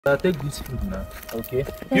Take this food now, okay?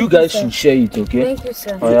 Thank You guys sir. should share it, okay? Thank you,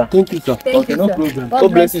 sir. Oh yeah. Thank you, sir. Thank Okay, you, no sir. problem.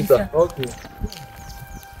 God bless you, sir. Okay.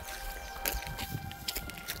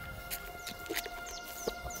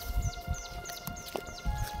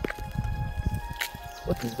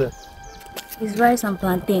 What is that? It's rice and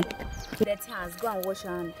plantain. Let hands go and wash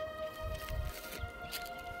your hand.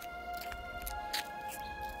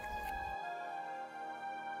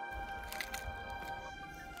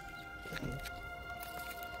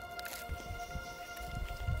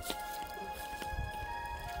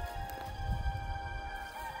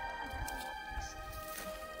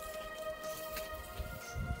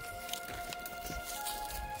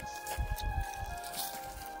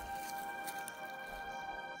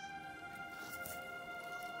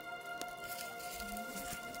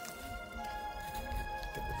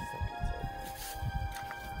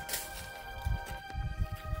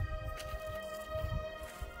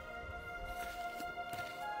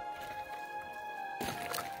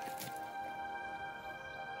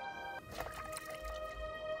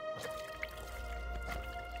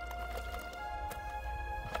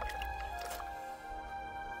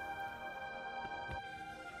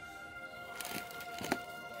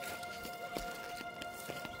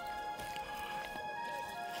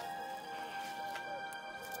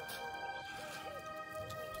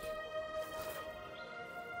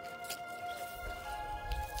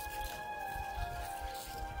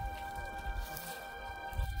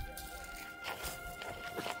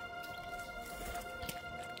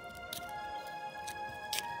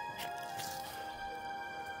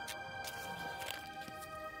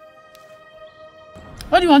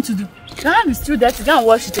 What do you want to do? Your hand is still dirty. Go and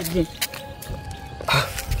wash it again.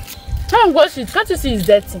 Go and wash it. Can't you see it's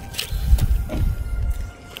dirty?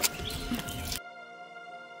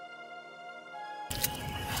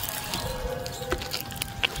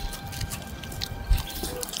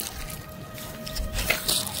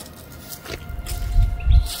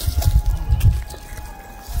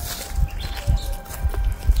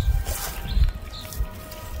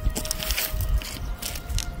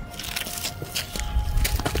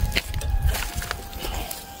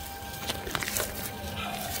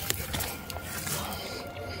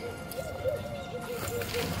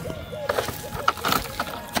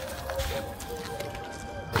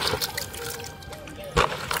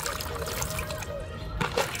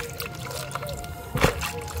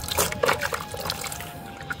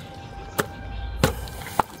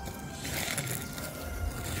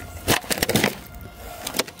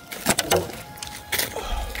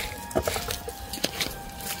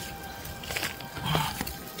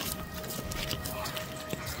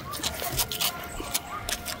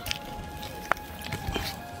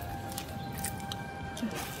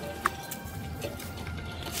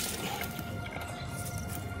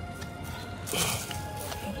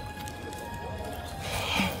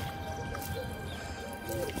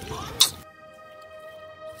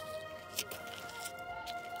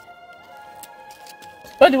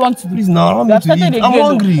 What do you want to do? Please now, allow me to eat. I'm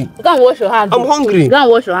hungry. Go and wash your hands. I'm hungry. Go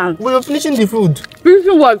and wash your hands. But you're finishing the food.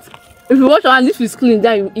 Finishing what? If you wash your hands, if it's clean,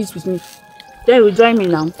 then you eat with me. Then you will join me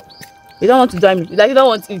now. You don't want to join me. Like you don't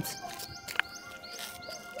want to eat.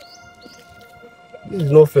 This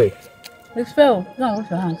is not fair. It's fair. Go and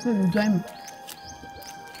wash your hands. So you join me.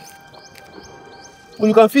 Well,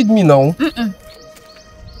 you can feed me now.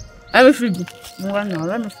 Let me feed you. Right now.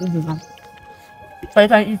 Let me feed you now. So you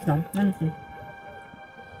can eat now. Let me feed.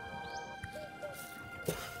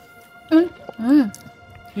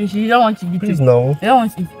 You see, you don't want to eat. Please now. You don't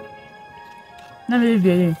want to eat. Let me leave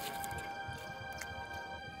you alone.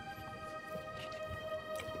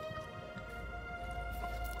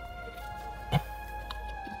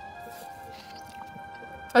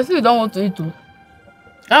 I see you don't want to eat too.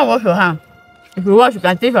 Can't wash your hand. If you wash, you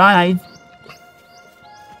can take your hand and eat.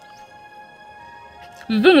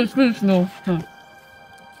 You do the squeeze no.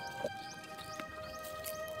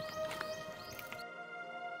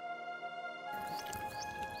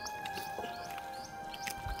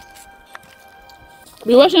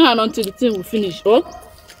 Be washing hand until the thing will finish. Oh,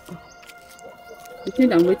 the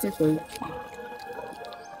thing I'm waiting for you.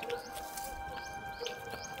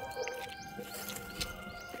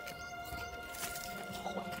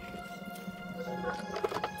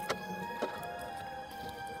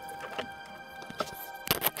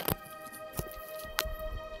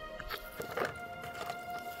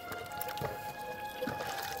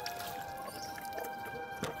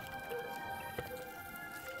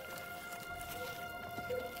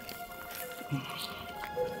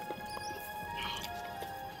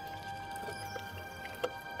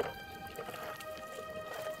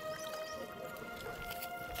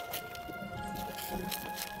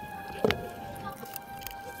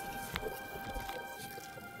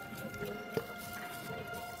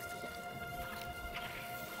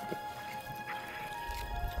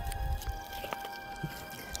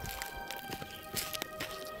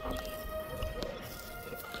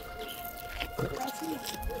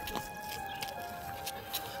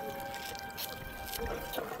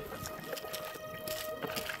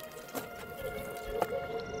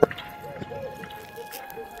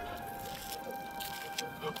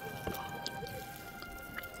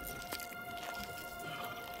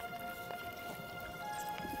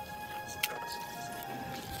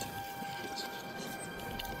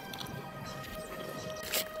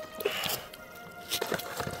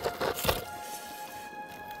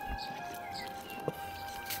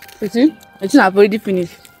 You see? The thing I've already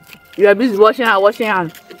finished. You are busy washing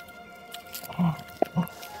hand.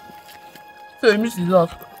 So you miss the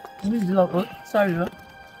love. You miss the love, oh? Sorry, oh.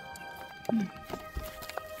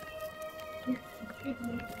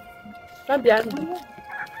 Don't be angry.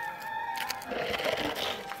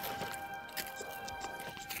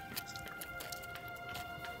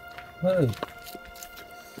 Hey.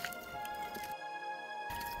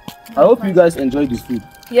 I hope you guys enjoyed the food.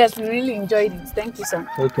 Yes, we really enjoyed it. Thank you, sir.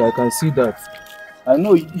 Okay, I can see that. I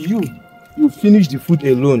know you finished the food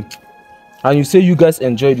alone, and you say you guys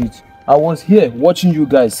enjoyed it. I was here watching you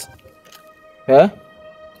guys. Eh?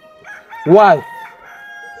 Why?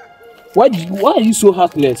 Why are you so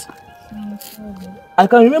heartless? I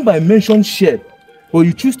can remember I mentioned share, but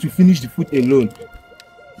you choose to finish the food alone.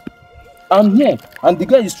 I'm here, and the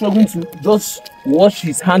guy is struggling to just wash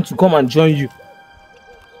his hand to come and join you.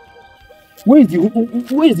 Where is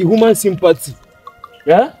the human sympathy?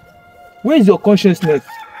 Yeah? Where is your consciousness?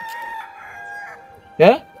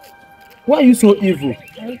 Yeah? Why are you so evil?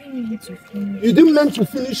 I didn't mean to finish. You didn't mean to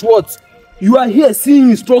finish what? You are here seeing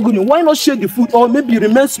him struggling. Why not share the food, or maybe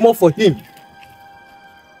remain small for him?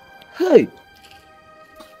 Hey.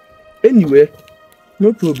 Anyway,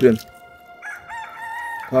 no problem.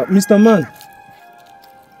 Mr. Man.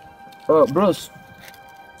 Bros.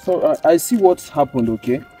 So I see what's happened,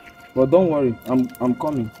 okay? But don't worry, I'm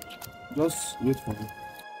coming. Just wait for me.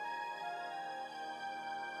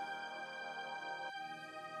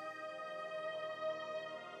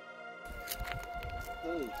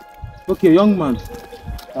 Okay, young man.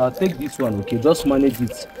 Take this one, okay? Just manage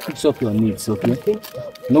it. Fix up your needs, okay?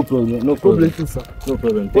 No problem, no problem. Sir. No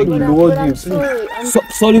problem. What Thank do you. you do? Sorry,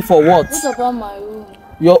 Sorry for what? what about my own?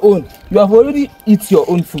 Your own. You have already eaten your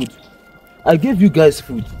own food. I gave you guys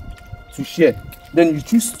food to share. Then you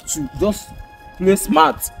choose to just play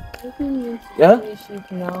smart. I didn't mean to Yeah? finish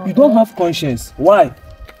it now. You don't have conscience. Why? I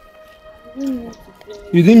didn't mean to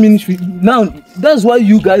finish. You didn't mean it. Now, that's why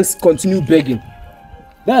you guys continue begging.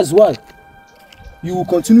 That's why. You will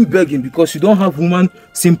continue begging because you don't have human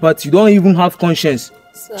sympathy. You don't even have conscience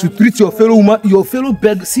to treat your fellow woman, your fellow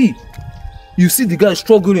beg. See, you see the guy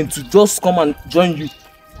struggling to just come and join you.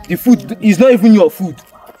 The food is not even your food.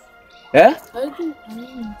 Eh? I didn't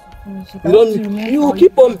mean to finish it. You don't. You will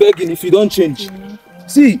keep on begging if you don't change.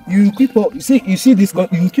 See, you keep on. You see this.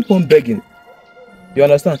 You keep on begging. You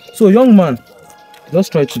understand? So, young man,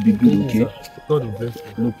 just try to be good, okay? God will bless you.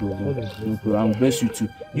 No problem. No problem. I'll bless you too.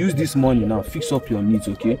 Use this money now. Fix up your needs,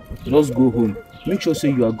 okay? Just go home. Make sure say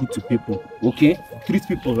you are good to people, okay? Treat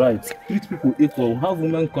people right. Treat people equal. Have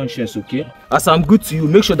woman conscience, okay? As I'm good to you,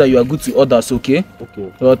 make sure that you are good to others, okay?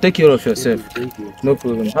 Okay. So take care of yourself. Thank you. No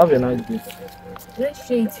problem. Have a nice day. Let's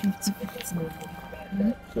share it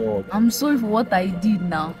 50-50. So, I'm sorry for what I did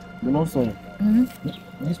now. you're not sorry.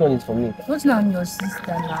 This one is for me. What's now I'm your sister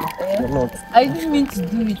now? You're not. I didn't mean to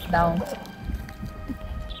do it now.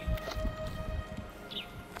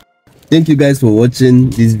 Thank you guys for watching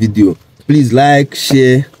this video. Please like,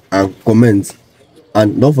 share and comment,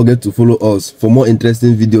 and don't forget to follow us for more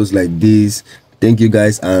interesting videos like this. Thank you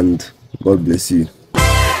guys, and God bless you.